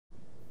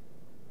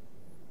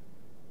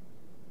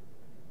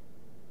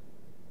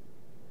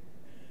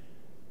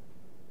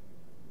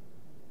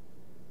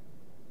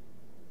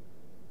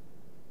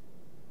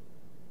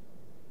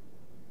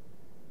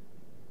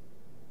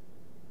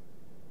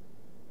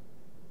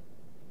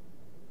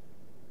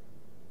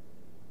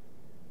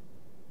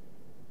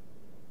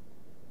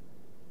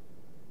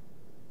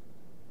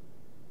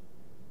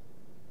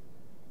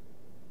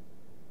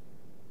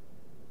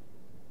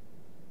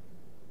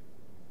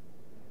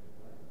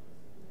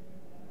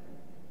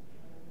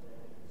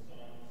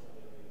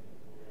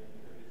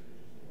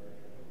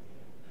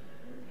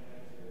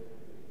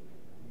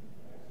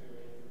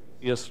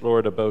Yes,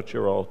 Lord, about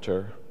your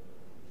altar.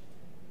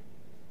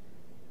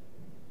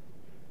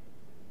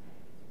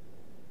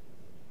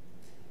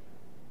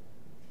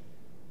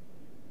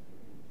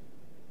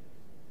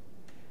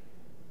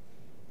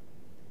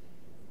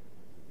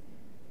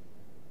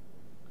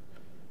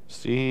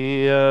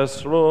 See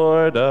us,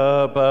 Lord,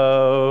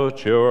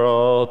 about your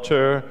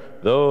altar,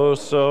 though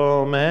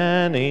so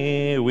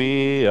many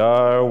we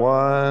are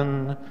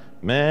one.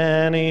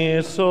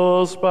 Many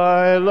souls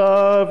by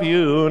love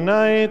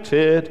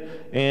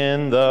united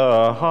in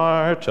the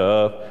heart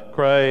of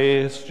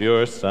Christ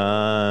your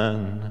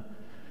Son.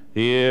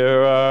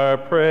 Hear our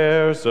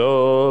prayers,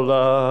 O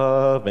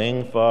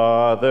loving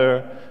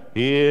Father.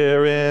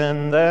 Hear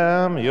in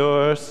them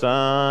your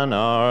Son,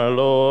 our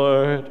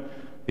Lord.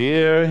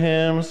 Hear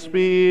him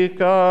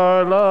speak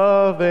our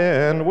love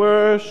and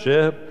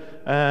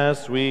worship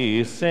as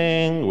we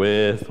sing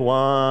with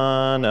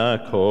one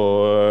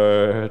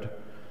accord.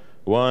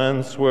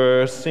 Once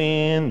were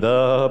seen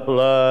the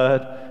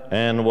blood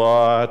and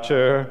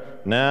water,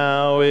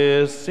 now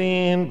is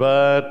seen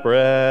but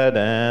bread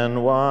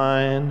and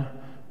wine.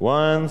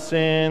 Once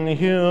in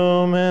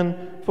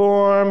human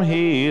form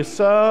he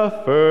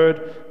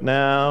suffered,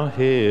 now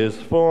his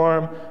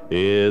form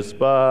is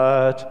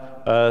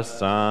but a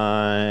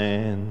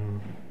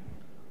sign.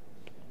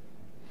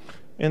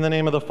 In the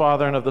name of the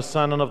Father, and of the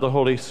Son, and of the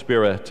Holy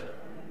Spirit.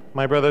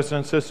 My brothers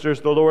and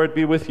sisters, the Lord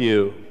be with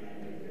you.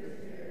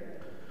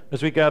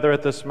 As we gather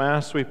at this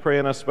Mass, we pray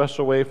in a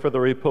special way for the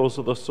repose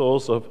of the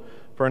souls of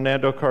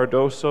Fernando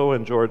Cardoso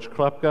and George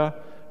Klupka,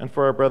 and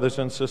for our brothers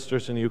and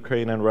sisters in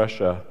Ukraine and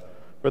Russia.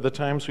 For the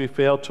times we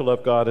failed to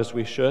love God as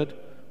we should,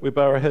 we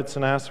bow our heads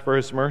and ask for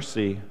his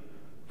mercy,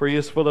 for he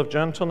is full of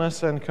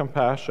gentleness and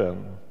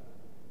compassion.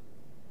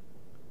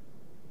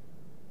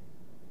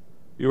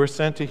 You were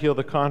sent to heal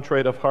the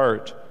contrite of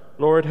heart.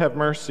 Lord, have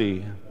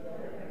mercy.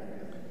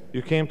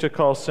 You came to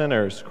call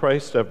sinners.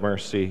 Christ, have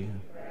mercy.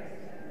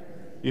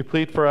 You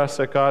plead for us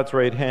at God's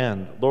right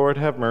hand. Lord,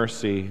 have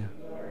mercy.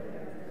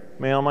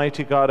 May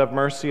Almighty God have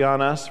mercy on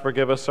us,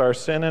 forgive us our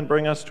sin, and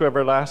bring us to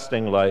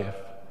everlasting life.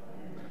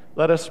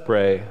 Let us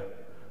pray.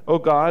 O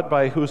God,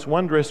 by whose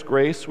wondrous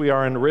grace we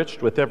are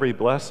enriched with every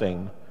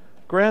blessing,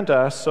 grant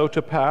us so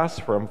to pass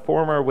from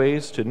former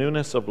ways to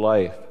newness of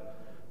life,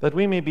 that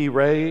we may be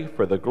ready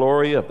for the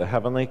glory of the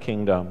heavenly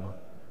kingdom.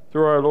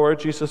 Through our Lord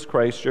Jesus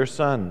Christ, your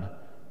Son,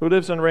 who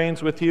lives and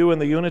reigns with you in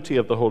the unity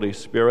of the Holy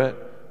Spirit,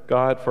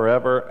 God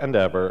forever and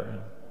ever.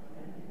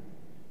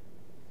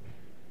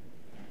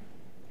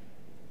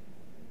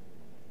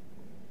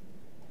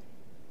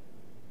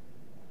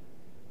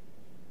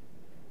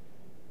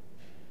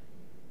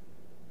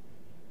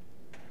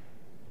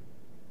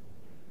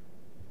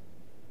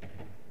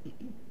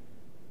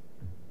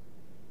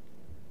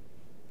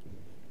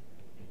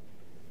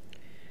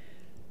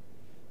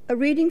 A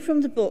reading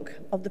from the book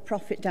of the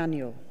prophet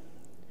Daniel.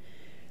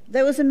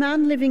 There was a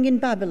man living in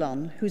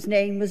Babylon whose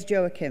name was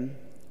Joachim.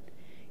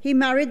 He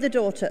married the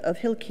daughter of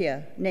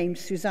Hilkiah, named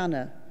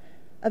Susanna,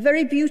 a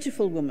very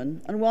beautiful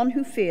woman and one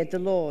who feared the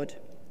Lord.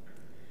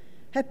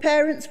 Her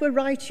parents were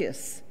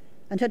righteous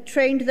and had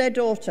trained their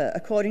daughter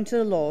according to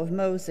the law of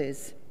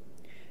Moses.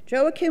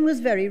 Joachim was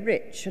very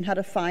rich and had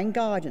a fine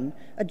garden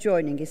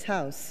adjoining his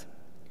house.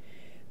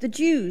 The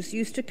Jews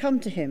used to come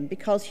to him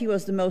because he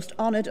was the most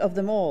honored of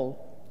them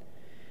all.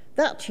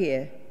 That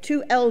year,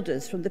 2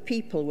 elders from the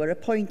people were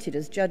appointed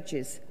as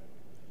judges.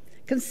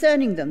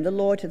 Concerning them, the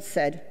Lord had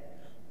said,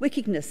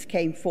 "Wickedness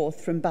came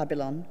forth from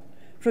Babylon,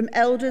 from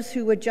elders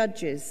who were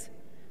judges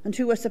and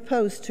who were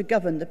supposed to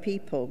govern the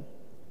people."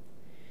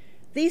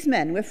 These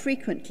men were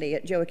frequently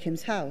at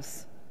Joachim's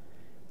house,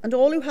 and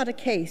all who had a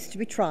case to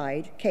be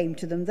tried came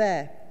to them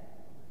there.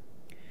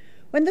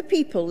 When the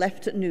people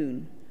left at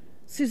noon,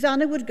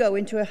 Susanna would go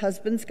into her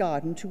husband's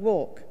garden to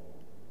walk.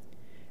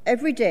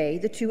 Every day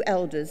the 2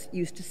 elders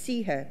used to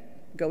see her,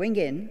 going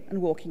in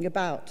and walking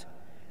about,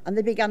 and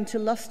they began to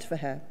lust for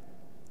her.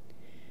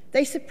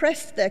 They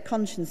suppressed their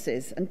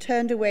consciences and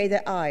turned away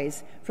their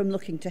eyes from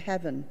looking to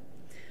heaven,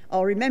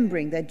 or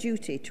remembering their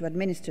duty to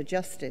administer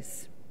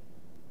justice.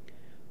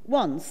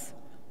 Once,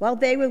 while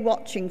they were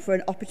watching for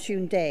an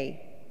opportune day,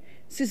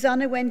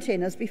 Susanna went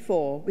in as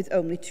before with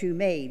only 2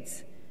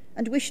 maids,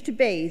 and wished to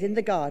bathe in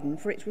the garden,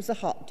 for it was a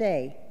hot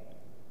day.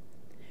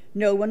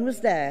 No one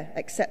was there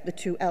except the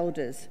 2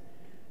 elders,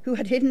 who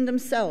had hidden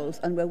themselves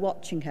and were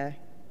watching her.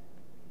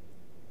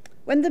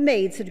 When the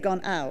maids had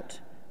gone out,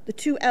 the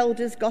 2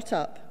 elders got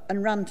up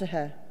and ran to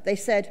her. They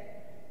said,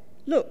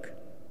 "Look,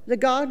 the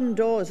garden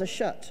doors are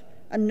shut,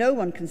 and no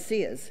one can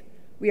see us.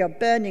 We are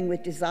burning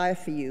with desire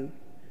for you,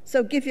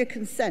 so give your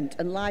consent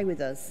and lie with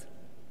us.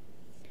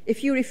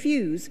 If you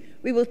refuse,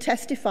 we will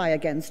testify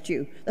against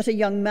you that a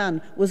young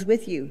man was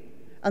with you,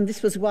 and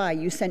this was why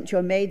you sent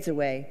your maids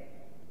away."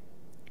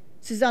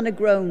 Susanna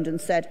groaned and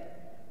said,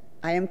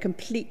 "I am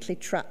completely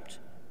trapped,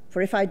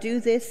 for if I do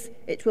this,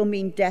 it will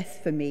mean death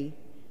for me.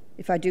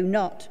 If I do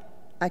not,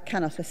 I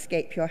cannot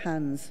escape your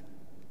hands.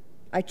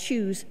 I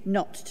choose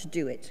not to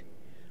do it.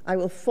 I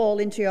will fall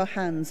into your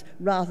hands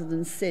rather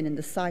than sin in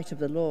the sight of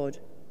the Lord."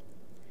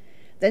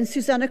 Then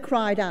Susanna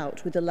cried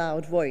out with a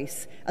loud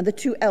voice, and the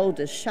 2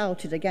 elders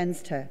shouted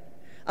against her,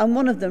 and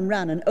one of them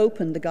ran and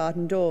opened the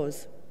garden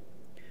doors.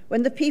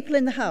 When the people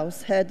in the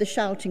house heard the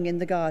shouting in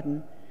the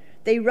garden,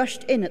 they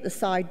rushed in at the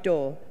side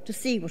door to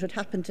see what had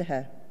happened to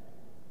her.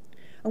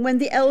 And when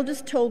the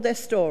elders told their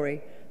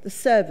story, the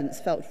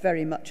servants felt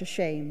very much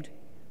ashamed,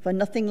 for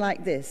nothing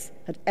like this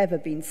had ever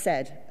been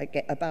said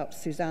about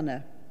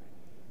Susanna.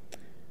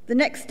 The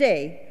next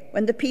day,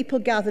 when the people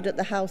gathered at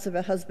the house of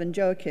her husband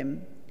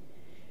Joachim,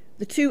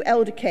 the 2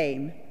 elders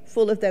came,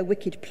 full of their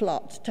wicked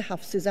plot to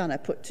have Susanna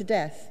put to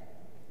death.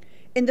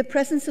 In the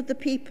presence of the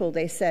people,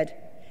 they said,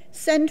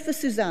 "Send for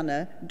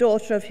Susanna,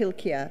 daughter of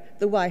Hilkiah,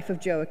 the wife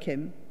of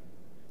Joachim."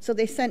 So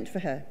they sent for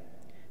her,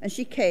 and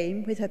she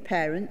came with her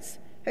parents,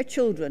 her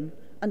children,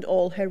 and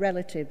all her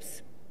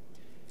relatives.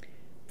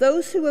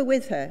 Those who were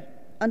with her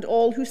and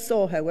all who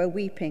saw her were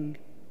weeping.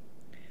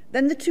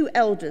 Then the 2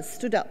 elders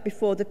stood up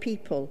before the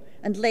people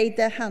and laid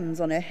their hands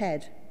on her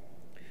head.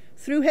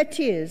 Through her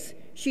tears,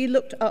 she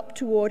looked up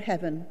toward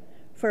heaven,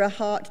 for her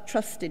heart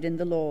trusted in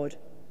the Lord.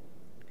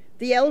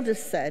 The elders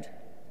said,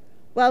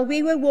 "While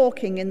we were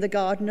walking in the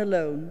garden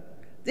alone,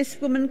 this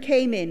woman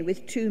came in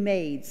with 2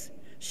 maids,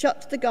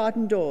 shut the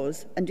garden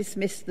doors, and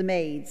dismissed the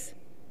maids.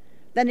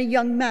 Then a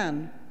young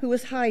man who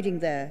was hiding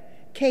there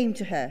came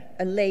to her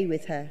and lay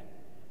with her.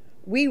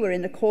 We were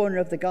in the corner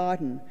of the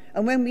garden,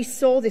 and when we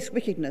saw this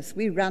wickedness,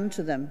 we ran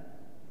to them.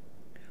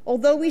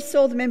 Although we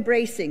saw them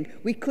embracing,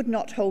 we could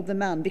not hold the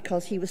man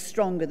because he was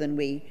stronger than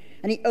we,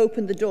 and he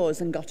opened the doors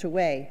and got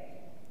away.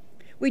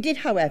 We did,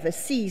 however,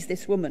 seize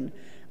this woman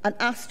and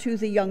asked who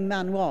the young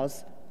man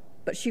was,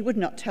 but she would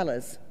not tell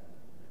us.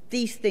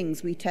 These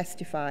things we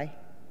testify."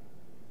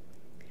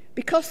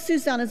 Because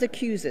Susanna's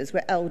accusers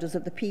were elders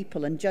of the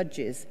people and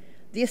judges,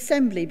 the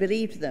assembly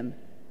believed them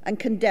and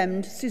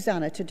condemned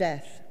Susanna to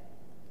death.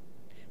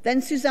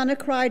 Then Susanna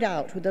cried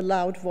out with a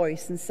loud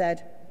voice and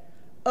said,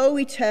 "O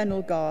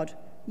eternal God,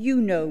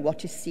 you know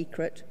what is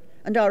secret,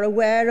 and are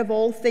aware of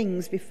all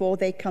things before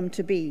they come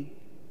to be.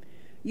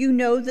 You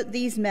know that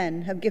these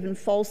men have given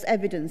false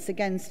evidence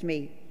against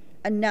me,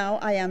 and now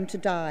I am to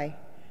die,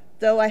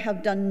 though I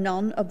have done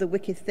none of the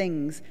wicked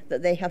things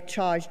that they have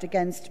charged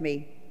against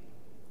me."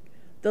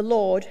 The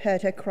Lord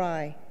heard her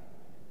cry.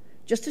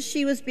 Just as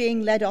she was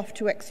being led off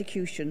to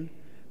execution,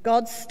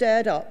 God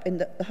stirred up in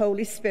the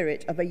Holy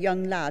Spirit of a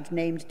young lad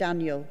named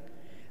Daniel,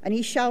 and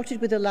he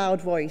shouted with a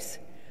loud voice,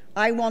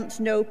 "I want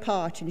no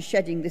part in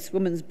shedding this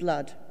woman's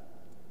blood."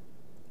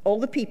 All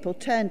the people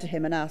turned to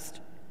him and asked,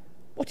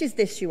 "What is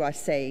this you are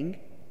saying?"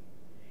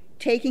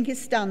 Taking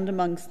his stand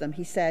amongst them,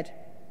 he said,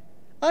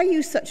 "Are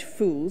you such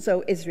fools,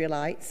 O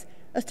Israelites,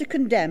 as to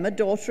condemn a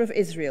daughter of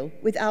Israel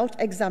without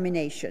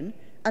examination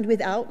and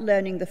without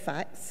learning the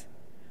facts?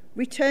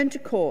 Return to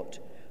court,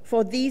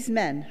 for these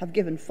men have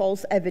given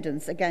false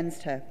evidence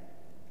against her."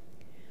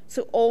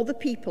 So all the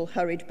people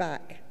hurried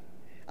back,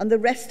 and the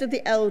rest of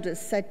the elders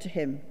said to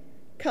him,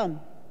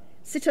 "Come,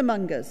 sit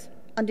among us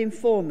and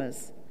inform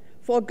us,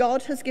 for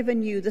God has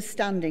given you the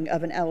standing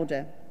of an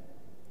elder."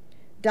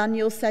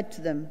 Daniel said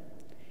to them,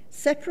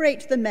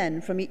 "Separate the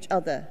men from each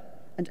other,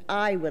 and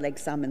I will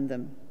examine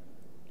them."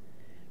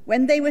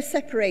 When they were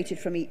separated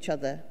from each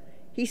other,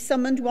 he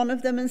summoned one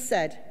of them and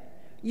said,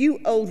 "You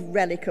old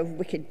relic of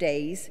wicked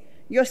days,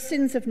 your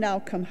sins have now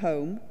come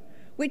home.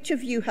 Which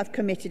of you have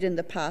committed in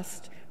the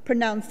past,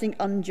 pronouncing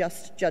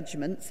unjust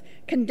judgments,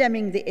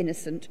 condemning the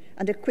innocent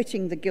and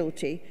acquitting the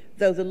guilty,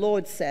 though the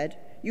Lord said,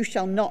 'You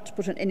shall not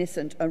put an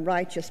innocent and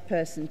righteous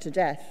person to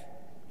death'?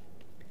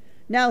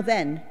 Now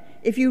then,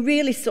 if you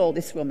really saw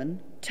this woman,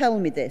 tell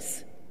me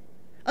this.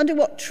 Under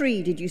what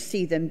tree did you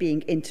see them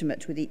being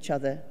intimate with each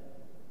other?"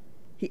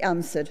 He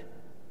answered,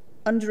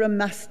 "Under a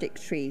mastic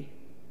tree."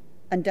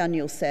 And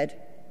Daniel said,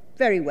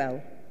 "Very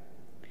well.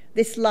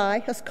 This lie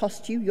has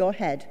cost you your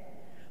head,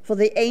 for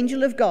the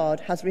angel of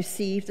God has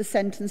received the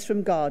sentence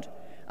from God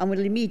and will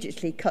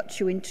immediately cut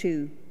you in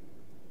 2.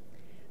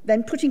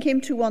 Then putting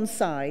him to one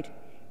side,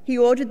 he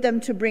ordered them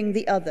to bring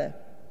the other.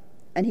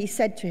 And he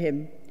said to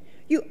him,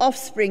 "You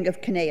offspring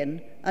of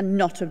Canaan and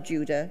not of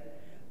Judah,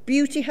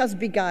 beauty has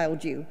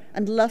beguiled you,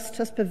 and lust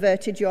has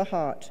perverted your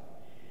heart.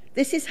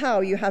 This is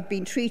how you have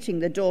been treating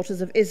the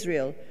daughters of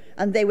Israel,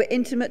 and they were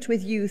intimate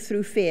with you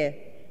through fear.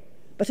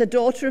 But a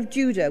daughter of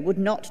Judah would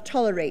not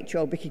tolerate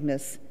your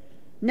wickedness.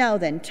 Now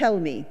then, tell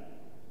me,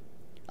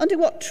 under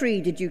what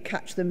tree did you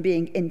catch them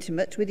being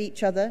intimate with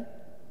each other?"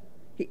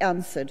 He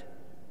answered,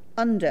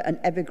 "Under an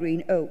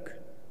evergreen oak."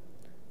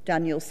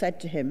 Daniel said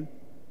to him,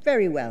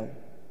 "Very well.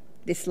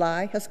 This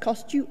lie has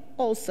cost you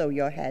also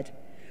your head,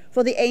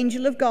 for the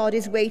angel of God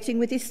is waiting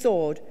with his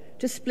sword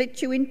to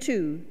split you in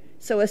 2,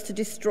 so as to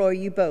destroy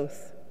you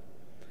both."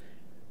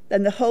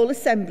 Then the whole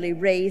assembly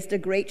raised a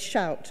great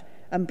shout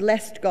and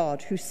blessed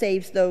God, who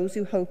saves those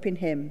who hope in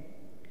him.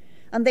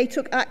 And they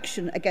took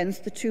action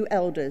against the 2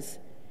 elders,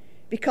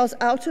 because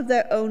out of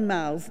their own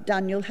mouths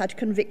Daniel had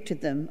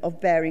convicted them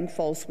of bearing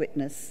false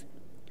witness.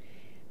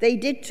 They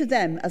did to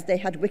them as they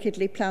had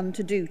wickedly planned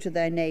to do to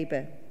their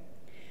neighbor.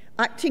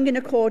 Acting in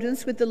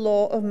accordance with the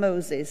law of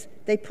Moses,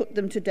 they put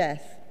them to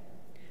death.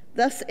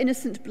 Thus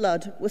innocent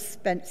blood was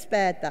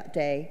spared that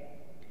day.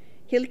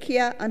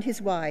 Hilkiah and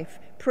his wife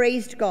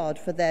praised God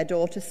for their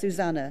daughter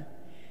Susanna.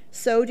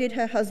 So did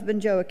her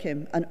husband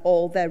Joachim and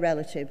all their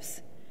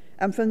relatives.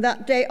 And from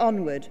that day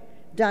onward,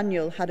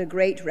 Daniel had a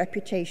great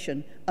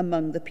reputation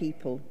among the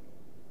people.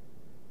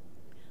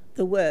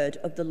 The word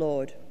of the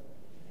Lord.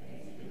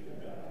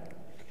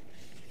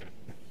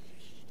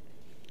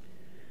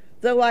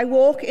 Though I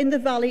walk in the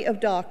valley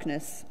of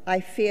darkness, I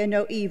fear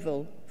no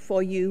evil,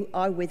 for you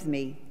are with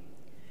me.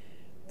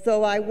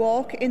 Though I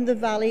walk in the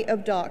valley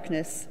of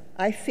darkness,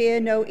 I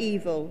fear no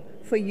evil,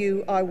 for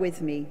you are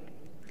with me.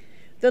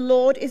 The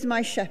Lord is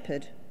my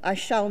shepherd, I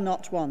shall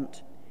not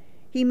want.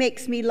 He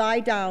makes me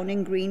lie down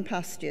in green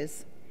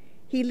pastures.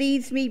 He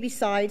leads me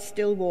beside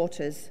still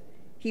waters.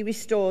 He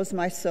restores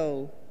my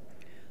soul.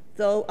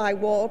 Though I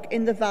walk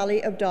in the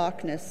valley of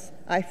darkness,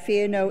 I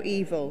fear no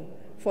evil,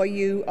 for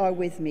you are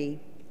with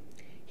me.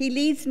 He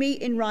leads me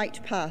in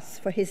right paths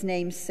for his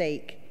name's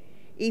sake.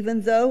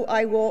 Even though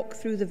I walk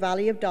through the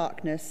valley of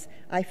darkness,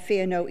 I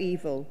fear no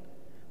evil,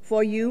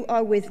 for you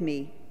are with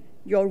me.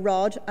 Your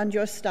rod and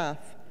your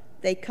staff,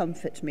 they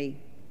comfort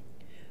me.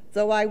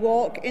 Though I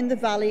walk in the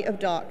valley of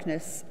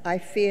darkness, I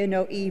fear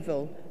no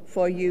evil,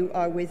 for you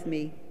are with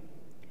me.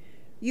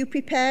 You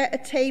prepare a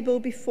table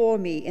before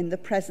me in the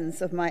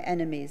presence of my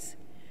enemies.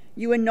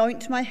 You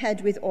anoint my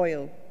head with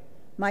oil.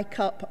 My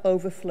cup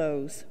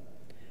overflows.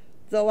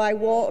 Though I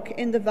walk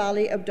in the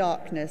valley of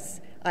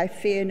darkness, I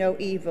fear no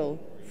evil,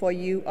 for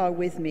you are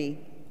with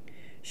me.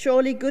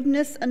 Surely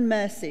goodness and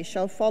mercy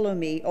shall follow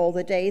me all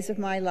the days of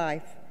my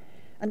life,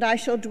 and I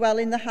shall dwell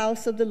in the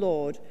house of the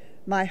Lord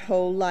my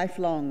whole life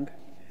long.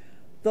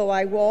 Though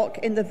I walk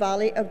in the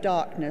valley of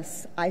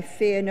darkness, I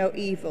fear no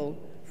evil,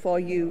 for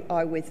you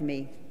are with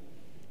me.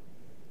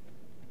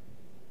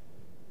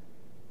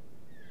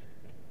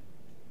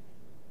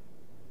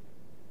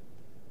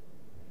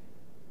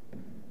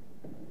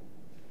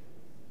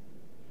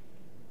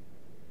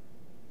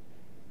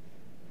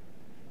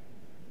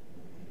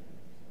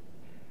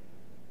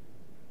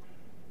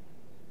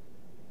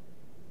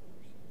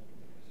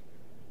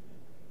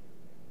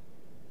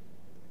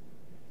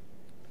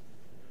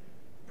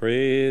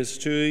 Praise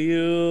to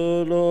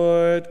you,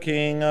 Lord,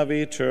 King of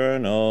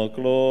eternal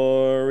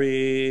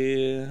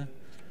glory.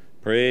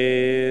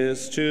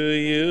 Praise to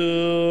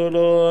you,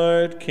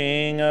 Lord,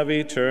 King of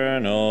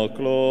eternal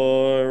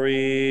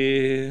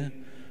glory.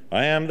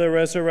 I am the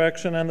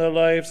resurrection and the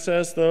life,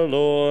 says the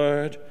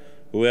Lord.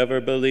 Whoever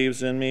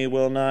believes in me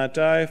will not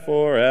die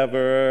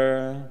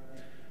forever.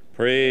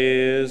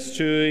 Praise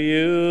to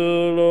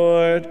you,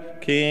 Lord,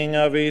 King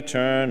of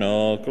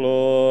eternal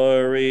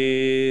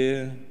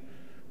glory.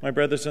 My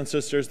brothers and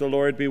sisters, the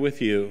Lord be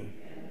with you.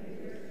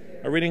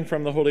 A reading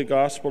from the Holy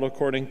Gospel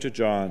according to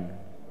John.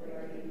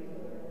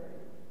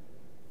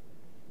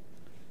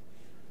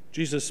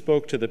 Jesus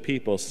spoke to the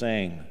people,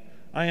 saying,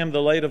 I am the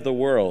light of the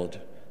world.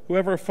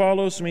 Whoever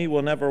follows me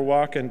will never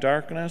walk in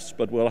darkness,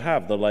 but will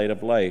have the light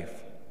of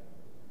life.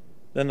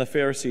 Then the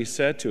Pharisees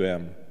said to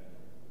him,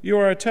 You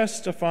are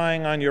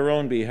testifying on your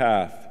own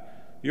behalf.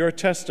 Your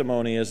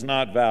testimony is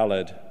not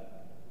valid.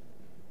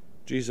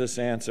 Jesus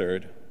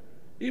answered,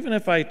 Even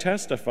if I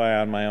testify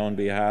on my own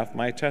behalf,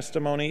 my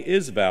testimony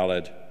is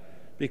valid,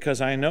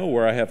 because I know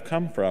where I have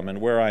come from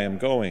and where I am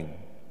going.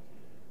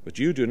 But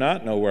you do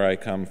not know where I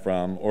come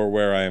from or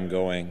where I am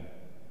going.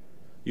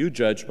 You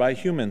judge by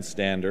human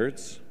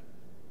standards.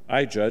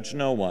 I judge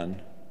no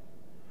one.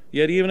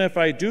 Yet even if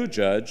I do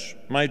judge,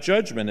 my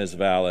judgment is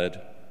valid,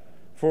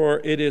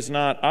 for it is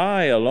not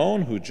I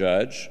alone who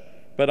judge,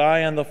 but I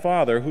and the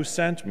Father who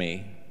sent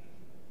me.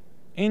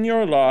 In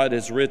your law it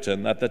is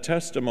written that the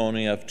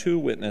testimony of two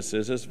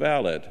witnesses is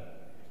valid.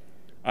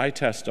 I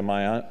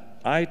testify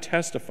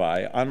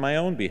on my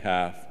own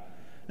behalf,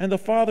 and the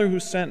Father who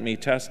sent me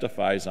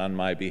testifies on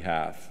my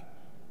behalf.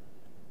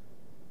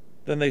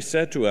 Then they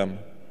said to him,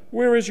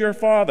 Where is your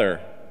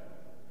Father?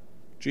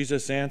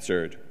 Jesus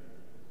answered,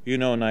 You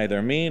know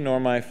neither me nor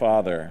my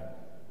Father.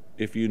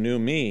 If you knew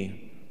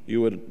me,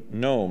 you would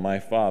know my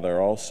Father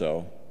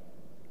also.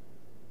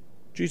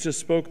 Jesus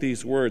spoke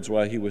these words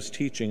while he was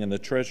teaching in the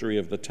treasury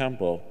of the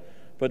temple,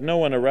 but no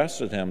one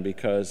arrested him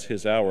because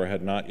his hour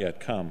had not yet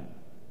come.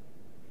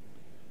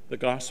 The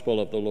Gospel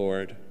of the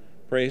Lord.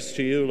 Praise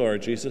to you,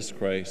 Lord Jesus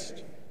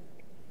Christ.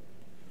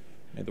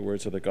 May the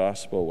words of the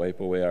Gospel wipe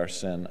away our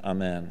sin.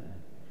 Amen.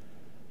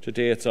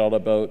 Today it's all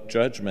about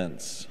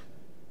judgments.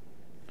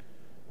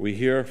 We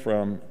hear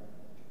from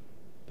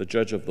the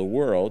judge of the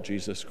world,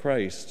 Jesus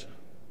Christ,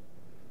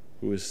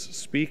 who is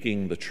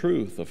speaking the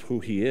truth of who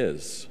he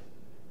is.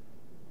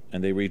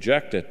 And they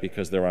reject it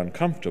because they're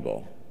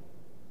uncomfortable.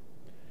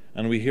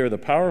 And we hear the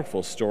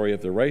powerful story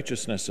of the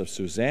righteousness of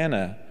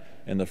Susanna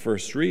in the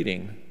first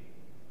reading,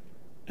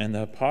 and the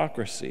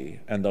hypocrisy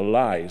and the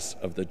lies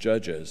of the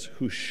judges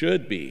who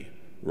should be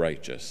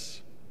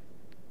righteous.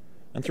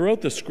 And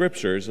throughout the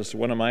Scriptures, this is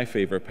one of my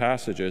favorite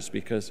passages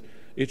because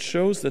it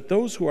shows that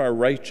those who are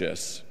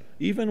righteous,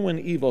 even when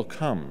evil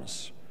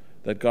comes,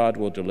 that God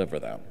will deliver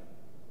them.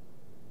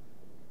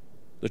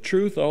 The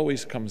truth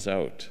always comes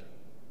out.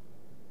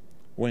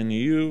 When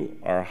you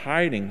are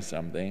hiding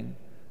something,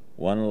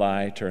 one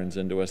lie turns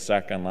into a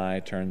second lie,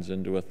 turns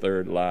into a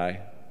third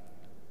lie.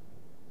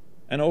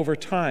 And over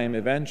time,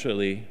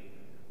 eventually,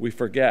 we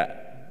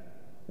forget,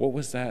 what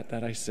was that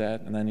I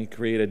said? And then you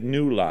create a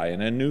new lie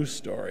and a new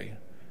story.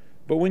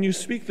 But when you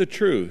speak the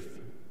truth,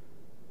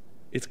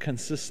 it's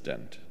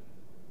consistent.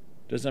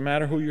 Doesn't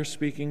matter who you're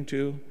speaking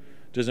to.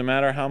 Doesn't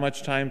matter how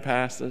much time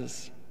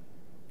passes.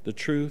 The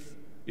truth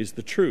is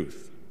the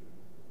truth.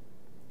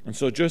 And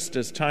so just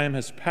as time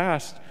has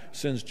passed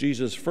since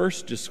Jesus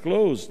first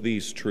disclosed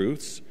these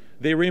truths,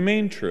 they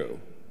remain true.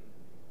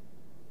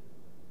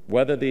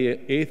 Whether the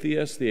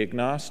atheist, the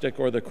agnostic,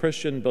 or the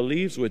Christian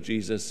believes what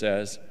Jesus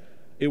says,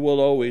 it will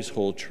always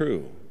hold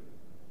true.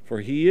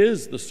 For he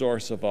is the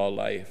source of all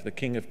life, the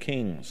King of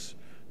Kings,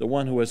 the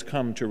one who has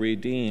come to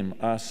redeem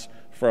us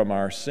from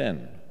our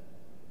sin.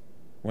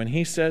 When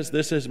he says,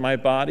 "This is my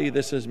body,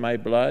 this is my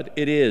blood,"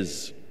 it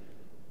is,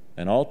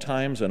 in all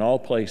times and all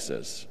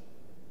places.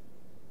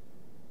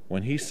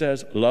 When he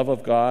says, "Love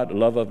of God,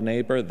 love of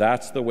neighbor,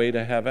 that's the way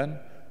to heaven,"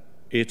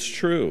 it's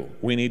true.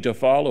 We need to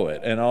follow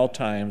it in all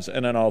times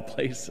and in all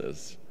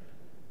places.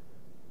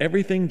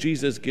 Everything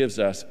Jesus gives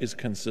us is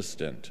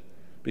consistent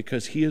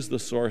because he is the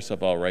source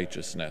of all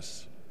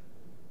righteousness.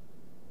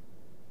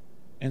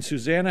 And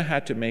Susanna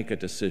had to make a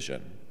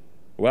decision.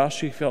 While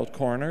she felt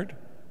cornered,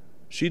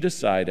 she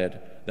decided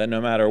that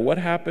no matter what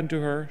happened to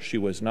her, she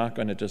was not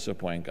going to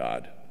disappoint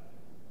God.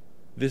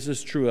 This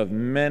is true of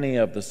many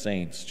of the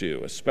saints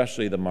too,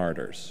 especially the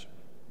martyrs.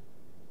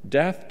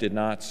 Death did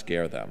not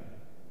scare them.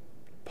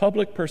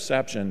 Public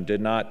perception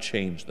did not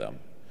change them.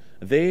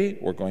 They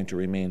were going to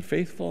remain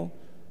faithful.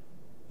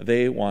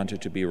 They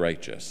wanted to be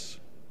righteous.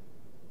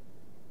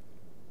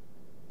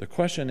 The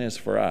question is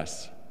for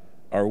us,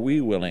 are we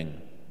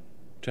willing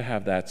to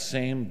have that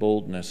same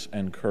boldness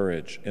and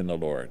courage in the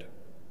Lord?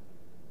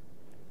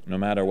 No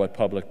matter what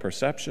public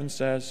perception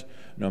says,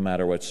 no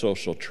matter what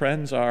social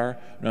trends are,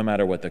 no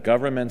matter what the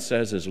government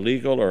says is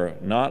legal or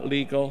not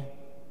legal,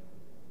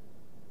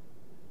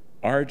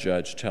 our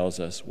judge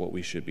tells us what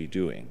we should be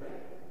doing.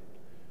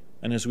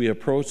 And as we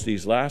approach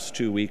these last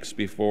 2 weeks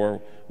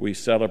before we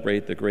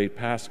celebrate the great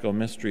Paschal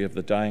mystery of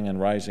the dying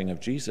and rising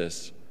of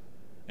Jesus,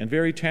 in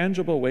very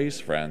tangible ways,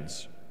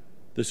 friends,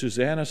 the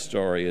Susanna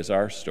story is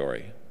our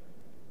story.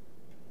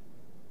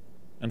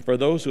 And for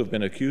those who have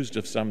been accused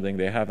of something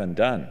they haven't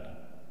done,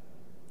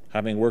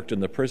 having worked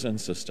in the prison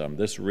system,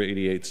 this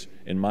radiates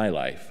in my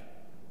life.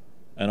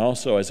 And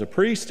also as a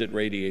priest, it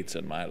radiates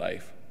in my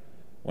life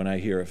when I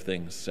hear of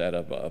things said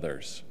of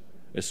others,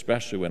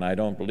 especially when I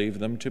don't believe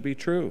them to be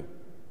true.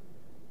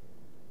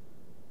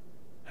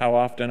 How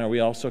often are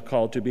we also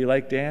called to be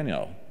like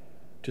Daniel,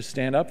 to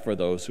stand up for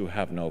those who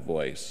have no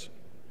voice,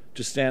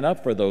 to stand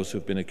up for those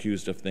who've been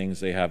accused of things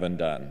they haven't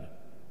done?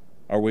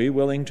 Are we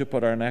willing to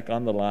put our neck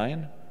on the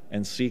line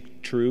and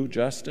seek true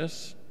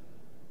justice?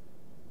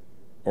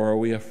 Or are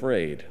we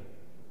afraid?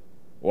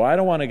 Well, I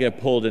don't want to get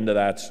pulled into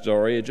that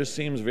story. It just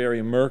seems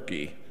very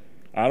murky.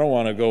 I don't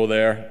want to go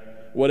there.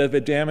 What if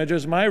it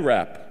damages my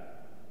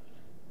rep?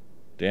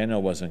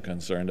 Daniel wasn't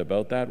concerned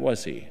about that,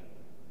 was he?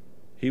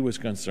 He was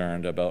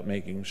concerned about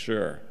making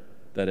sure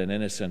that an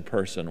innocent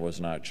person was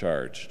not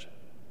charged.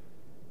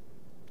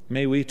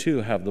 May we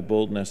too have the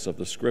boldness of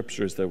the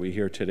scriptures that we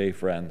hear today,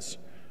 friends,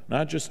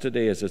 not just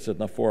today as it's in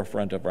the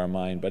forefront of our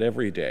mind, but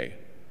every day.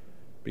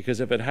 Because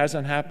if it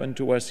hasn't happened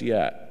to us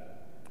yet,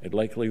 it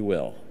likely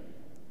will.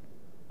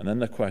 And then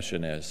the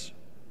question is,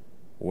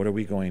 what are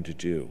we going to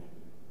do?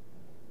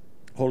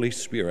 Holy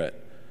Spirit,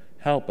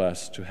 help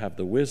us to have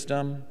the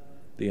wisdom,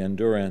 the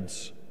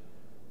endurance,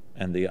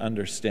 and the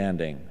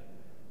understanding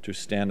to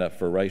stand up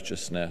for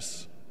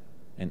righteousness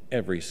in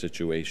every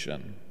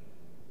situation.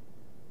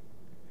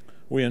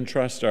 We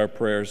entrust our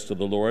prayers to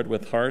the Lord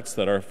with hearts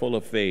that are full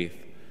of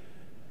faith.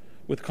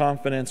 With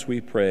confidence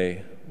we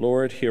pray,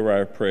 Lord, hear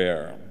our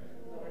prayer.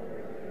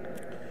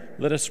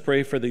 Let us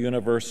pray for the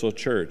universal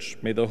church.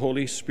 May the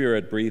Holy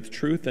Spirit breathe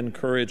truth and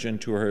courage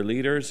into her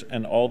leaders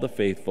and all the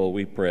faithful,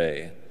 we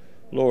pray.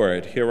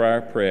 Lord, hear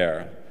our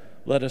prayer.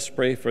 Let us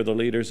pray for the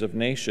leaders of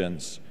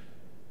nations.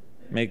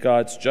 May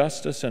God's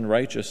justice and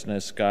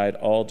righteousness guide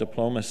all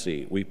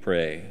diplomacy, we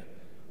pray.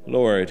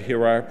 Lord,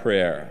 hear our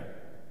prayer.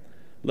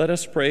 Let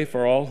us pray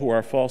for all who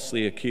are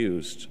falsely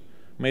accused.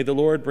 May the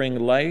Lord bring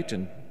light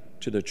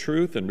to the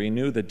truth and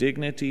renew the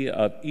dignity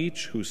of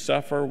each who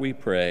suffer, we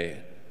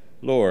pray.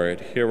 Lord,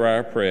 hear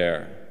our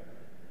prayer.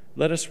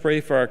 Let us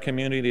pray for our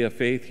community of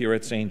faith here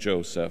at St.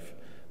 Joseph.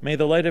 May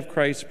the light of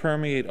Christ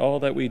permeate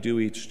all that we do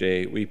each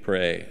day, we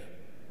pray.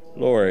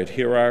 Lord,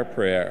 hear our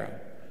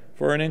prayer.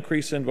 For an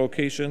increase in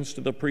vocations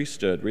to the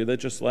priesthood,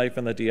 religious life,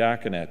 and the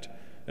diaconate,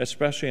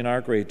 especially in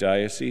our great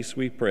diocese,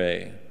 we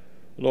pray.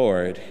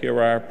 Lord,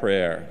 hear our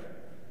prayer.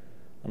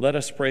 And let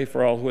us pray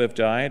for all who have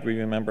died. We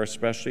remember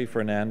especially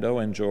Fernando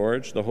and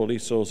George, the holy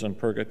souls in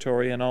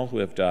purgatory, and all who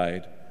have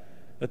died.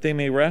 That they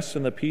may rest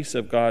in the peace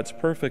of God's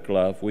perfect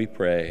love, we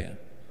pray.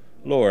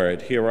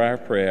 Lord, hear our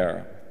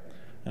prayer.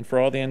 And for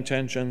all the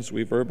intentions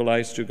we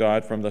verbalize to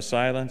God from the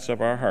silence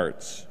of our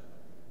hearts.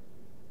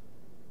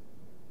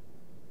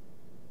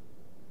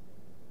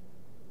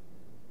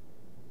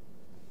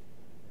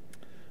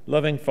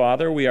 Loving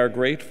Father, we are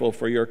grateful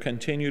for your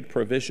continued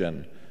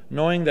provision,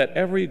 knowing that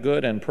every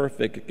good and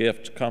perfect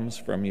gift comes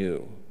from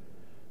you.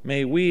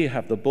 May we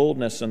have the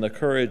boldness and the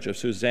courage of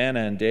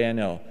Susanna and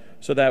Daniel,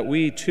 so that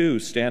we too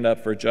stand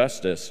up for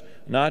justice,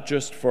 not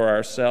just for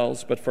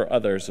ourselves, but for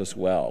others as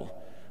well.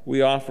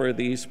 We offer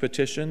these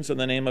petitions in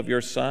the name of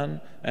your Son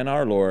and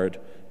our Lord,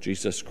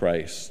 Jesus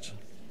Christ.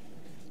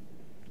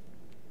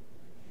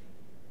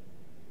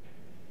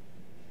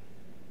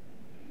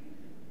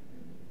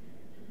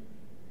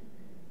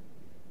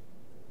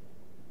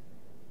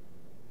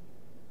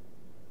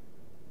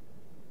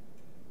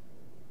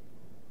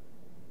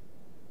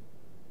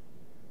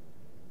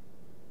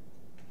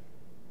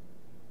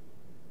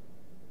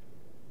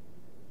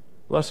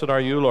 Blessed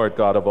are you, Lord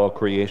God of all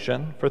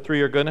creation, for through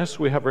your goodness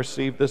we have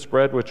received this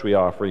bread which we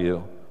offer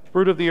you,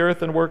 fruit of the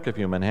earth and work of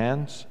human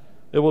hands.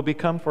 It will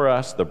become for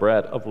us the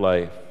bread of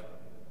life.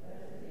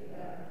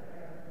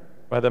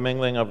 By the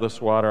mingling of this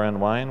water and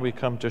wine, we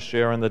come to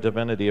share in the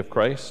divinity of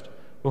Christ,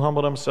 who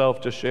humbled himself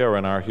to share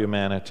in our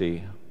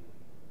humanity.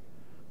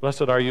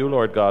 Blessed are you,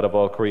 Lord God of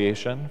all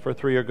creation, for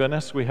through your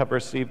goodness we have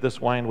received this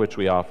wine which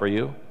we offer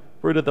you,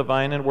 fruit of the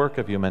vine and work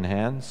of human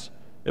hands.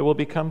 It will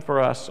become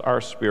for us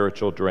our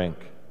spiritual drink.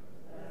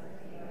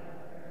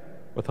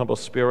 With humble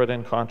spirit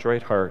and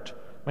contrite heart,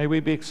 may we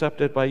be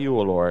accepted by you,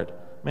 O Lord.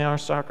 May our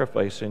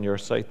sacrifice in your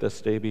sight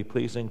this day be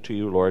pleasing to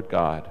you, Lord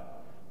God.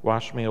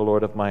 Wash me, O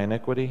Lord, of my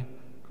iniquity.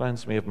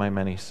 Cleanse me of my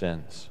many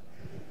sins.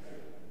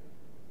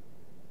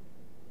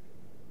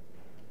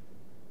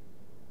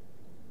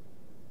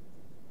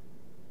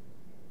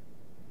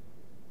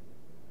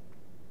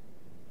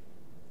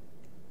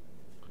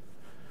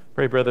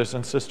 Pray, brothers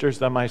and sisters,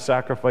 that my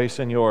sacrifice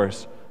and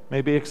yours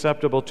may be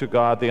acceptable to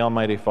God, the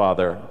Almighty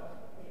Father.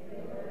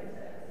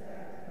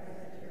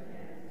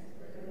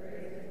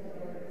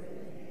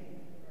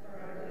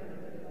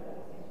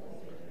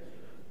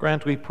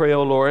 Grant, we pray,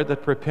 O Lord,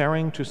 that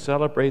preparing to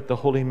celebrate the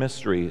holy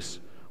mysteries,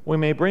 we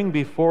may bring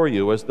before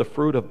you as the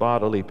fruit of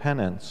bodily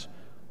penance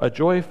a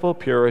joyful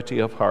purity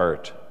of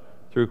heart,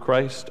 through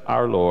Christ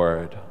our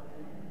Lord.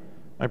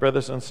 My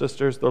brothers and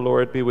sisters, the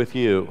Lord be with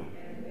you.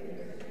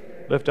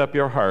 Lift up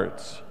your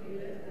hearts.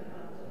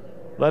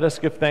 Let us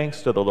give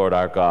thanks to the Lord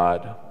our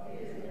God.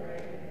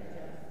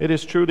 It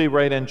is truly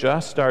right and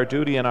just, our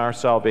duty and our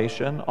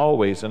salvation,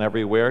 always and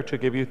everywhere, to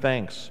give you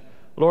thanks,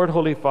 Lord,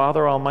 Holy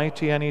Father,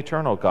 Almighty and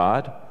eternal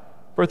God,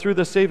 for through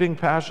the saving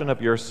passion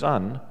of your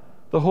Son,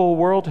 the whole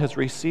world has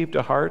received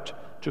a heart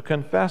to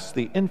confess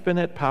the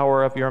infinite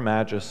power of your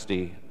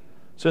majesty,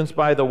 since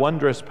by the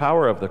wondrous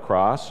power of the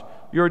cross,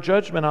 your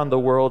judgment on the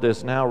world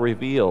is now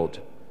revealed,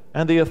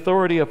 and the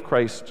authority of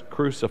Christ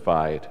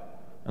crucified.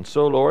 And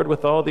so, Lord,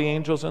 with all the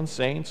angels and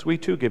saints, we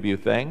too give you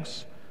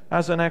thanks.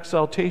 As an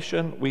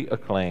exaltation, we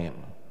acclaim.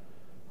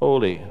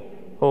 Holy,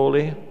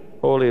 holy,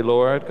 holy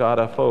Lord, God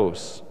of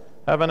hosts,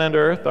 heaven and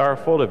earth are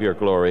full of your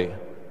glory.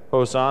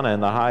 Hosanna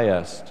in the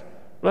highest.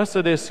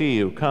 Blessed is he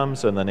who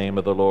comes in the name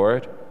of the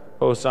Lord.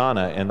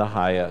 Hosanna in the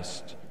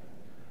highest.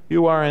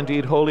 You are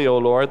indeed holy, O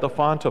Lord, the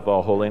font of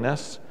all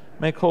holiness.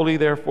 Make holy,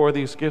 therefore,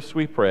 these gifts,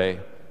 we pray,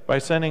 by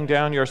sending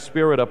down your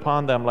Spirit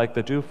upon them like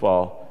the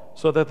dewfall,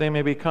 so that they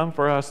may become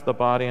for us the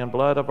body and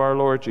blood of our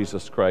Lord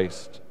Jesus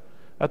Christ.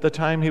 At the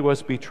time he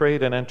was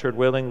betrayed and entered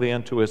willingly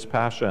into his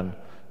passion,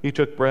 he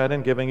took bread,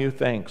 and giving you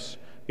thanks,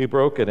 he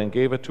broke it and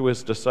gave it to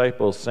his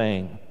disciples,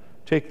 saying,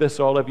 "Take this,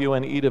 all of you,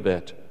 and eat of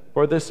it,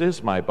 for this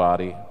is my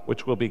body,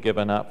 which will be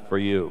given up for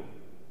you."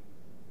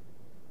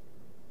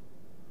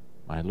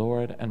 My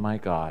Lord and my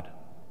God.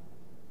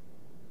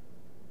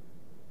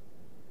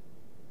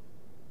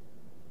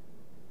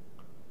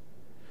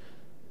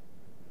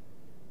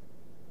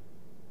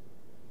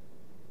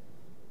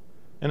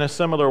 In a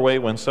similar way,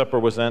 when supper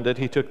was ended,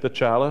 he took the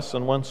chalice,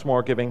 and once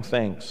more giving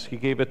thanks, he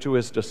gave it to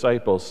his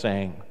disciples,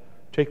 saying,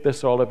 "Take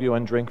this, all of you,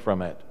 and drink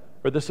from it,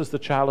 for this is the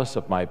chalice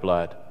of my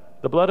blood,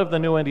 the blood of the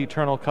new and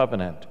eternal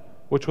covenant,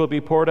 which will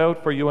be poured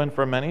out for you and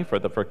for many for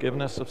the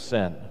forgiveness of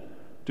sin.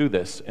 Do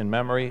this in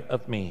memory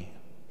of me."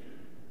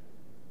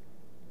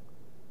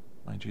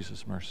 My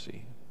Jesus,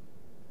 mercy.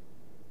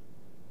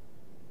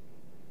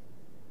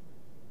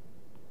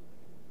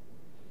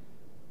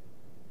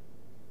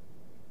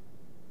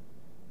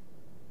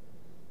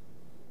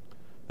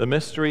 The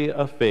mystery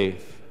of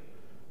faith.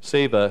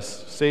 Save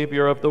us,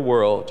 Savior of the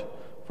world,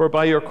 for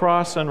by your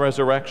cross and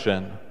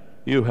resurrection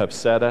you have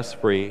set us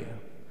free.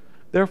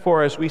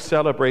 Therefore, as we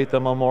celebrate the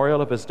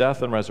memorial of his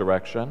death and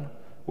resurrection,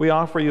 we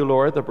offer you,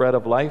 Lord, the bread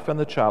of life and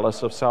the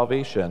chalice of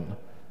salvation,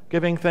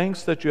 giving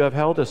thanks that you have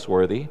held us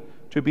worthy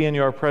to be in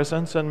your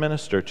presence and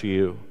minister to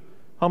you.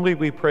 Humbly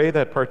we pray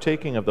that,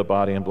 partaking of the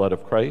body and blood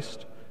of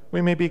Christ, we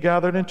may be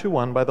gathered into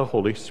one by the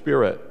Holy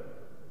Spirit.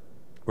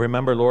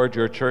 Remember, Lord,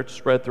 your church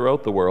spread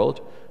throughout the world,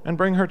 and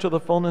bring her to the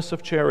fullness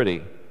of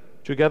charity,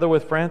 together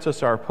with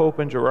Francis, our Pope,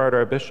 and Gerard,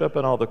 our Bishop,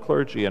 and all the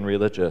clergy and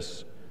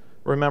religious.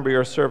 Remember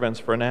your servants,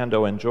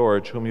 Fernando and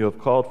George, whom you have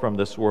called from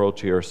this world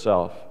to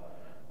yourself.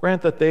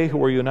 Grant that they who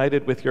were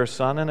united with your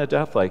Son in a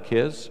death like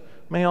his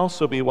may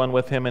also be one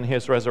with him in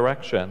his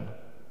resurrection.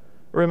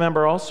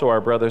 Remember also our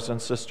brothers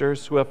and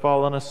sisters who have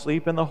fallen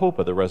asleep in the hope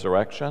of the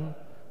resurrection,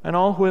 and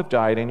all who have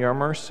died in your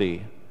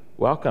mercy.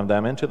 Welcome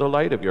them into the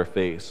light of your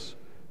face.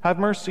 Have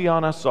mercy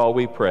on us all,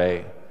 we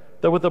pray,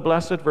 that with the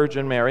Blessed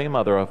Virgin Mary,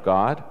 Mother of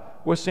God,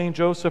 with Saint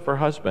Joseph, her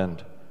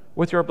husband,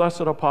 with your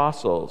blessed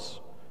apostles,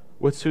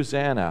 with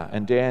Susanna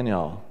and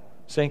Daniel,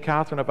 Saint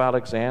Catherine of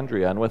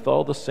Alexandria, and with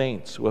all the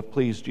saints who have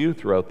pleased you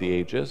throughout the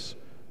ages,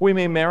 we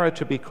may merit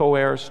to be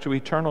co-heirs to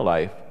eternal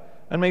life,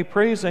 and may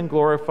praise and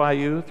glorify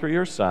you through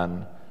your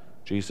Son,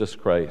 Jesus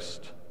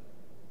Christ.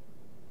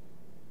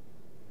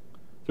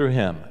 Through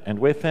him, and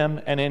with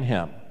him, and in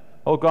him,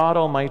 O God,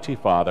 Almighty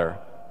Father,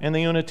 in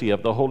the unity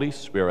of the Holy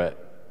Spirit,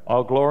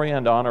 all glory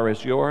and honor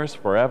is yours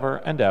forever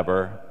and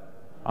ever.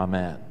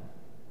 Amen.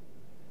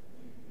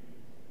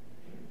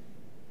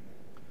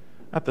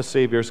 At the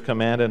Savior's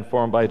command,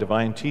 informed by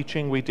divine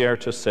teaching, we dare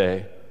to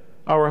say,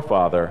 Our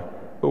Father,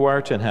 who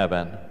art in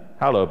heaven,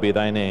 hallowed be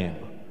thy name.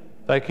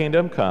 Thy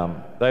kingdom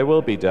come, thy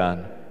will be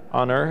done,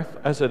 on earth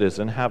as it is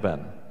in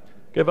heaven.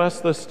 Give us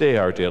this day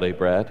our daily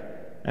bread,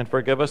 and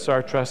forgive us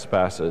our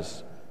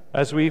trespasses,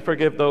 as we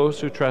forgive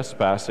those who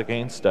trespass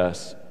against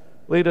us.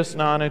 Lead us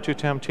not into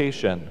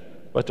temptation,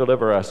 but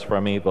deliver us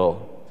from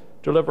evil.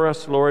 Deliver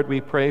us, Lord, we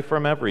pray,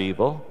 from every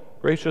evil.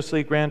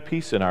 Graciously grant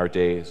peace in our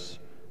days,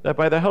 that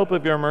by the help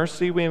of your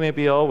mercy we may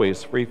be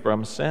always free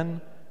from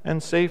sin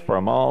and safe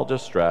from all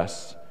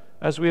distress,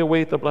 as we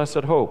await the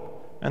blessed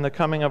hope and the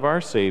coming of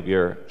our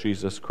Savior,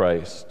 Jesus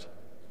Christ.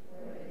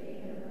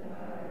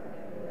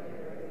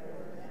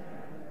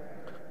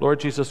 Lord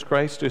Jesus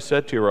Christ, who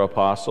said to your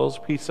apostles,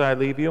 Peace I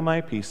leave you,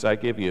 my peace I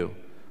give you,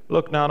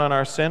 look not on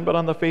our sin, but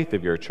on the faith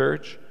of your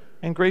church,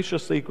 and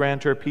graciously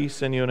grant her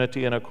peace and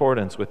unity in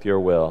accordance with your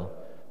will,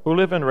 who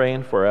live and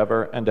reign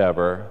forever and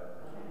ever.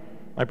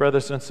 My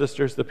brothers and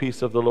sisters, the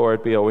peace of the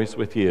Lord be always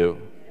with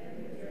you.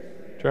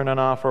 Turn and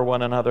offer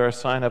one another a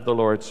sign of the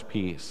Lord's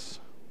peace.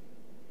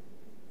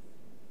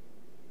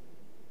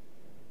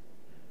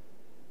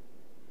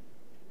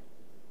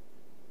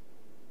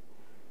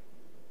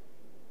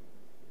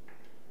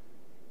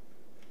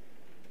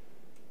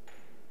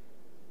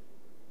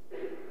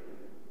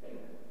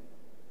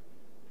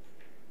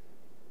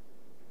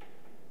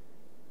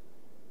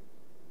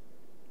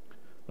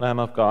 Lamb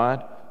of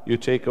God, you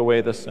take away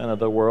the sin of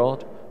the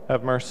world,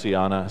 have mercy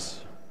on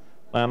us.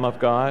 Lamb of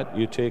God,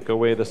 you take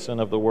away the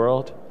sin of the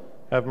world,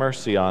 have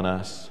mercy on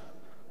us.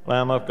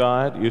 Lamb of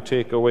God, you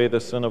take away the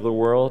sin of the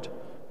world,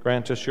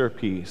 grant us your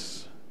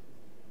peace.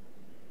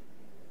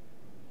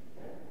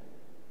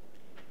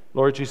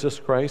 Lord Jesus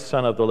Christ,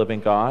 Son of the living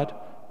God,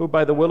 who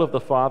by the will of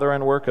the Father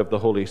and work of the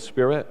Holy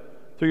Spirit,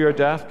 through your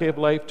death gave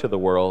life to the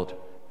world,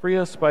 free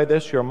us by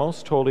this your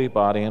most holy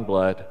body and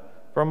blood,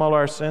 from all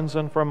our sins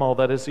and from all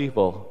that is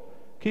evil.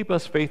 Keep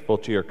us faithful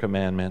to your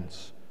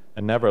commandments,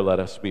 and never let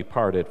us be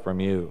parted from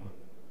you.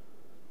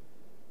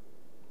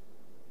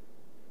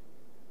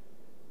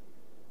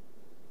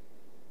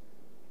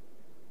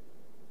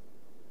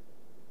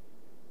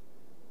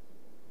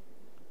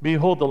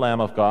 Behold the Lamb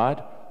of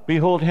God.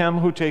 Behold him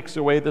who takes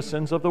away the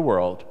sins of the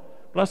world.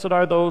 Blessed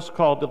are those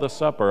called to the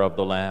supper of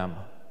the Lamb.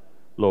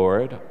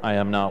 Lord, I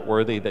am not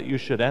worthy that you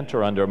should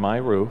enter under my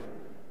roof,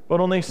 but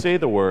only say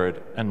the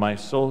word, and my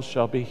soul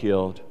shall be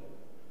healed.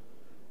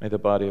 May the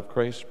body of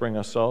Christ bring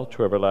us all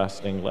to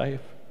everlasting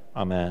life.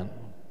 Amen.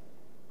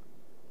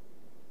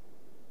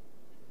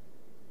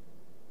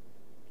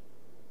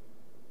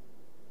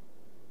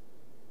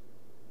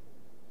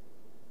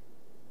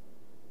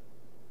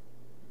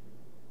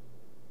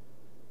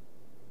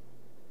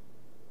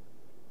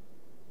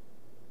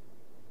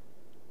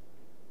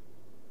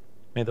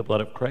 May the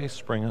blood of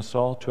Christ bring us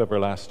all to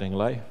everlasting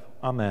life.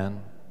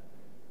 Amen.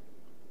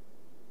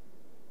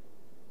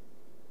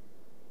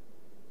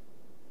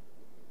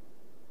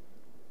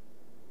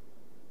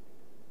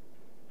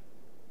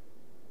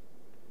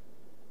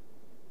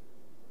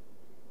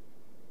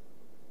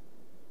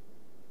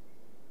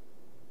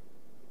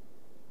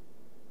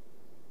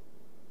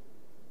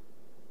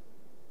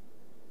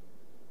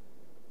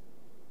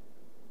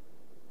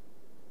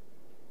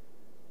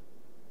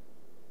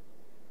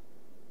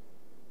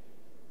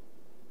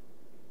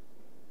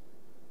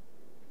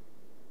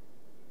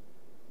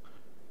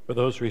 For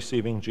those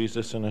receiving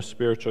Jesus in a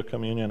spiritual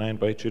communion, I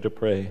invite you to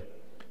pray,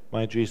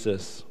 My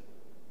Jesus,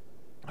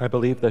 I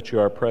believe that you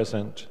are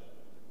present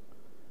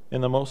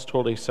in the most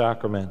holy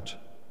sacrament.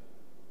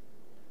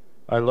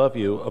 I love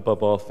you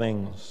above all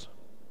things,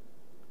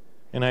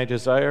 and I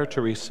desire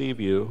to receive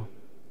you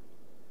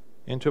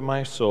into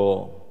my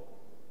soul.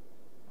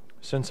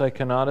 Since I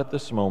cannot at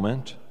this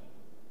moment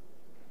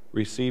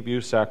receive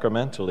you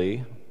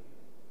sacramentally,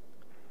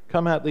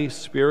 come at least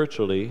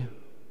spiritually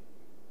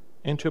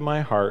into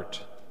my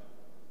heart.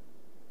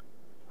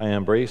 I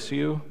embrace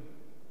you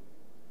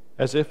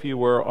as if you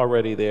were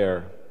already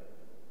there,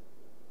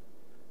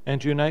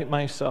 and unite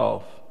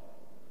myself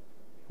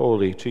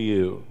wholly to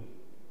you.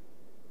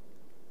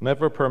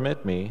 Never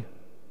permit me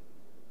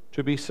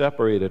to be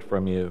separated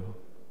from you.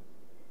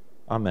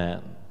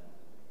 Amen.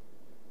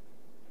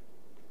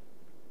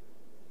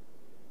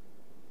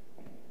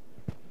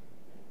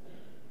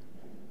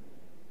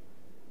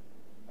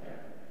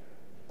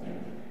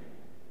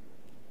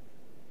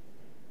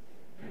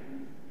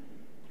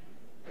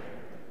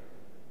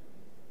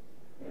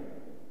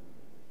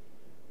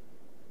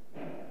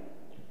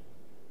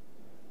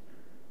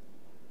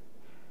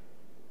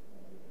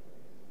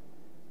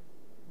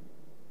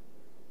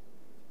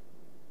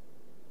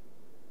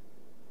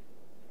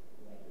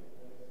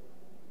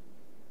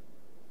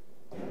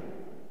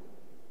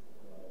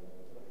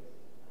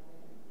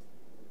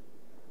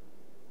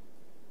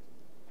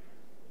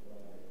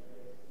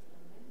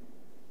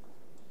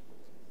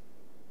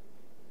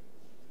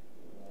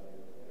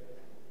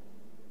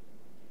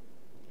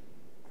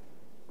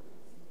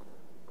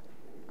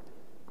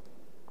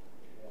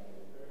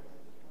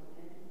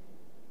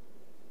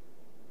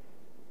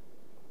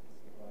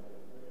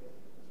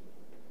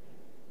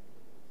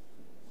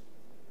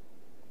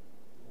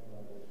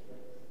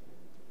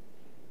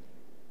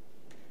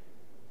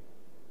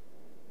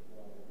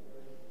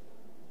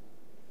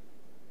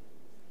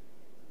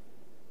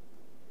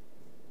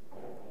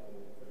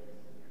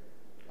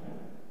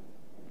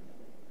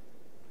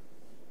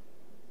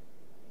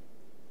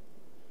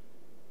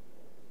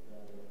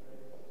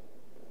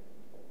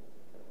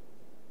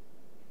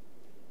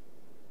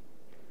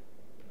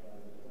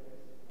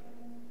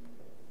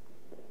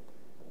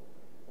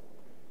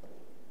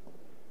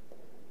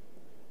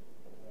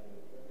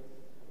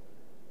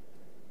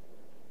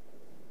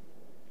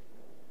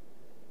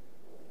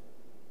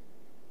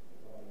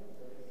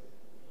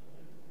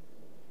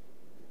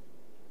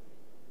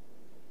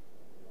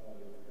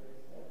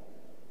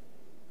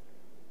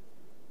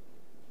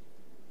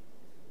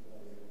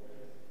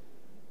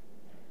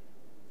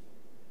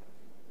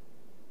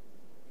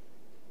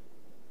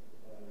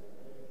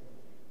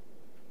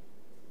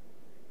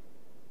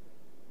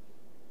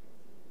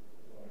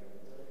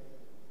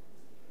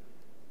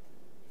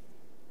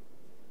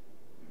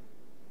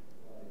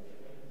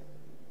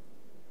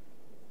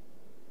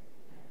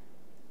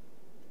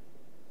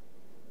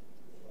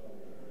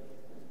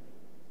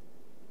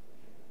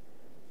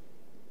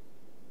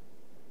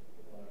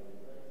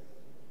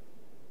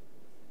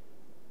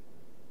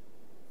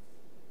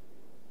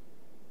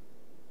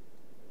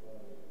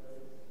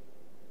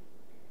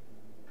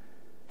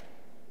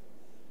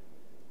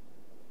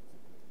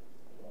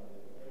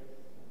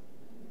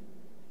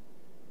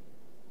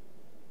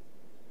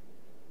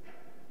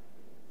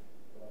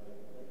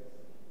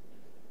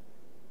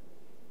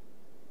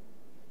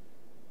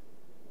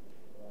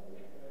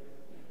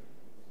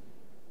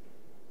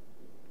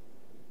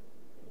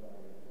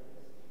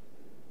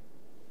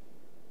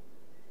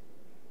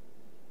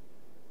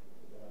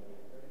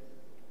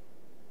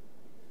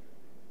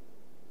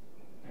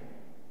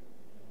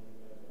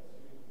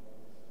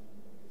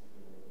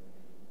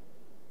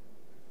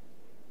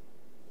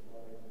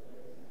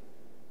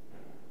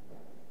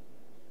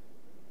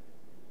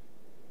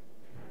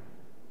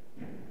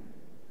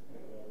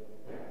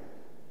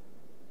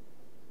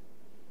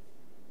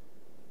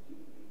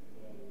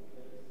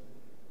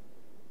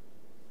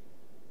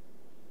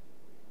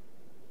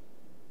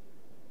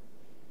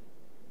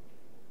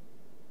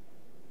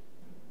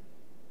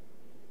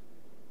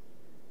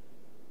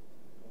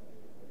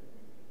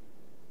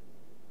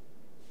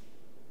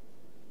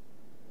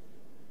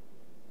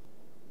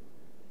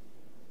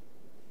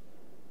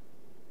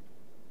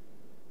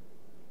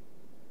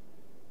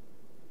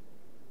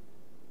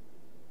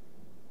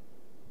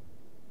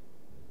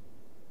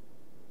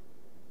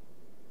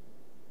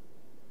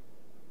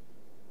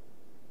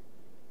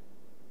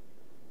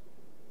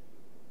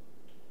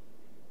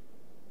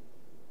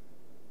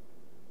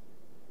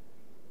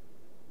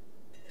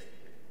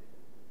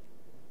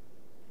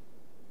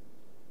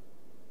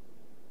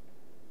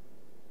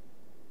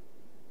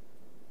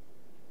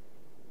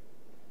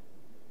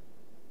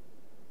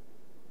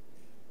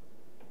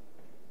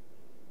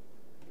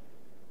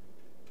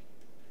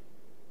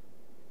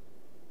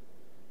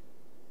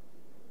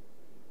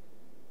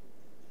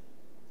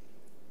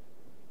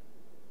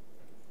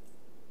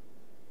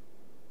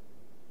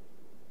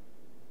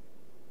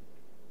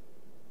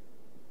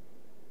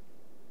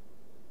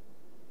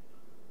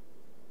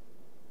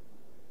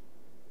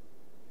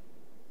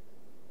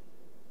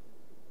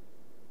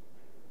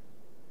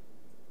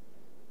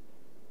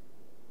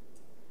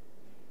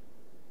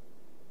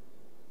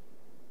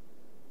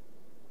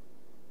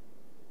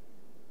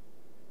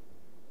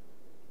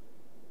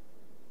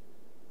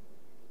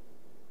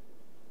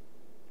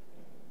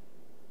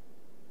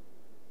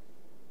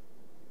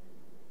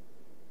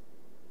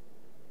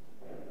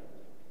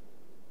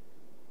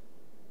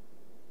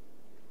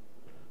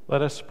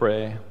 Let us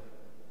pray.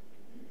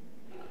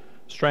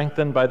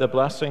 Strengthened by the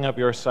blessing of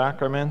your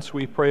sacraments,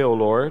 we pray, O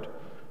Lord,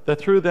 that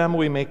through them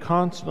we may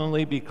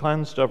constantly be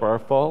cleansed of our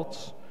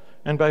faults,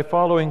 and by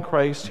following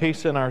Christ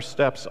hasten our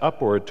steps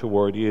upward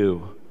toward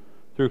you.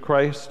 Through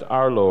Christ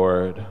our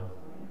Lord.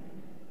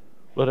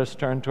 Let us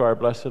turn to our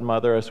Blessed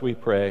Mother as we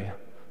pray.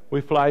 We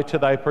fly to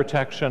thy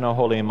protection, O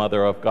Holy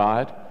Mother of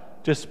God.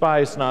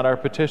 Despise not our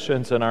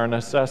petitions and our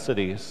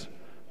necessities,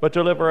 but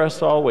deliver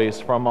us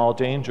always from all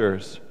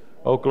dangers.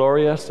 O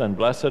glorious and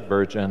blessed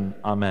Virgin.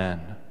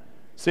 Amen.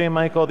 Saint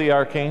Michael the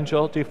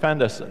Archangel,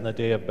 defend us in the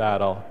day of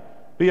battle.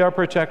 Be our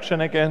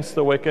protection against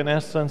the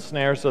wickedness and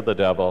snares of the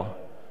devil.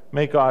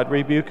 May God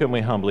rebuke him,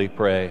 we humbly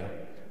pray.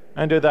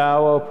 And do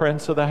thou, O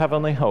Prince of the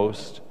heavenly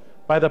host,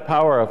 by the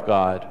power of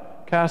God,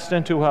 cast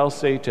into hell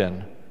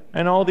Satan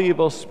and all the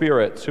evil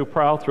spirits who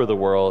prowl through the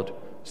world,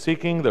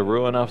 seeking the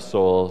ruin of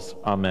souls.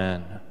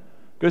 Amen.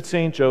 Good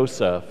Saint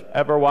Joseph,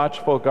 ever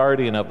watchful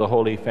guardian of the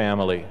Holy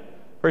Family,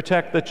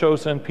 protect the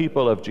chosen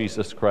people of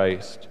Jesus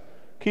Christ.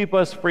 Keep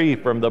us free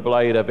from the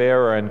blight of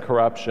error and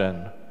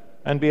corruption,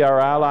 and be our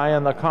ally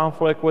in the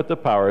conflict with the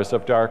powers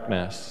of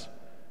darkness.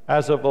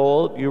 As of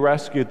old, you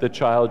rescued the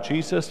child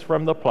Jesus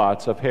from the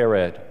plots of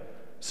Herod.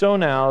 So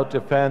now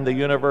defend the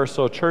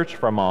universal church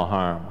from all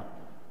harm.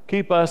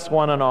 Keep us,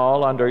 one and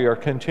all, under your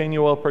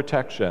continual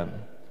protection,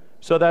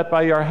 so that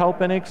by your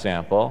help and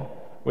example,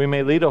 we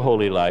may lead a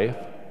holy life,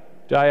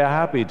 die a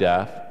happy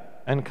death,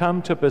 and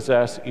come to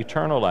possess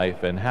eternal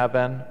life in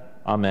heaven.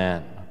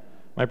 Amen.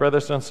 My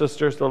brothers and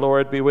sisters, the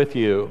Lord be with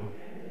you.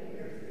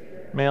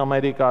 May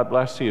Almighty God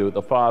bless you,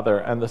 the Father,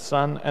 and the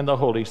Son, and the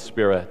Holy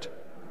Spirit.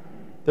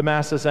 The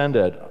Mass is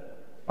ended.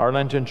 Our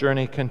Lenten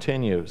journey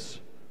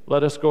continues.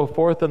 Let us go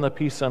forth in the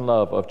peace and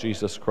love of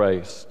Jesus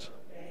Christ.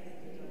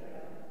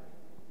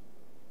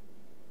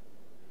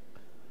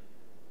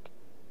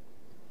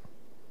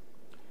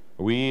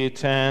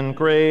 Wheat and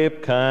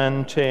grape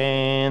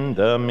contain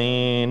the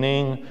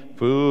meaning,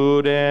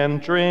 food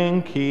and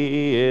drink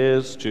he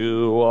is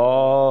to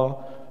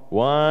all.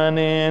 One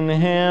in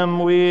him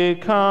we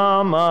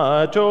come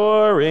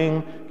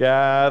adoring,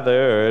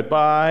 gathered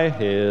by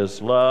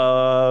his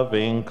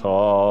loving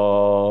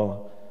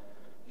call.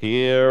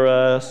 Hear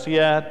us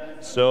yet,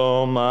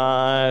 so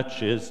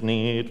much is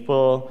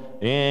needful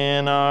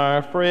in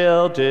our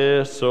frail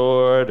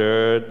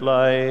disordered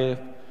life.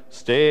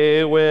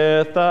 Stay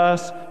with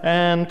us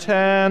and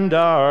tend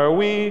our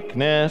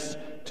weakness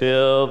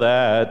till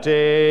that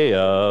day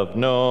of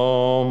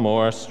no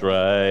more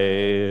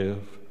strife.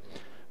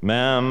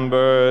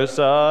 Members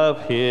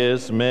of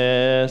his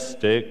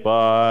mystic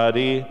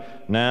body,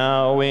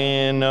 now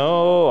we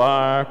know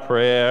our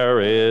prayer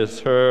is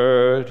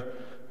heard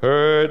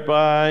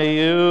by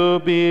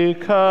you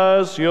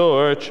because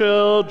your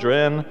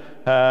children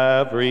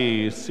have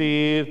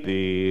received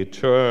the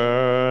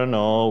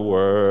eternal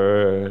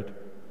word.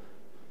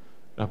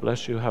 God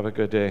bless you. Have a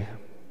good day.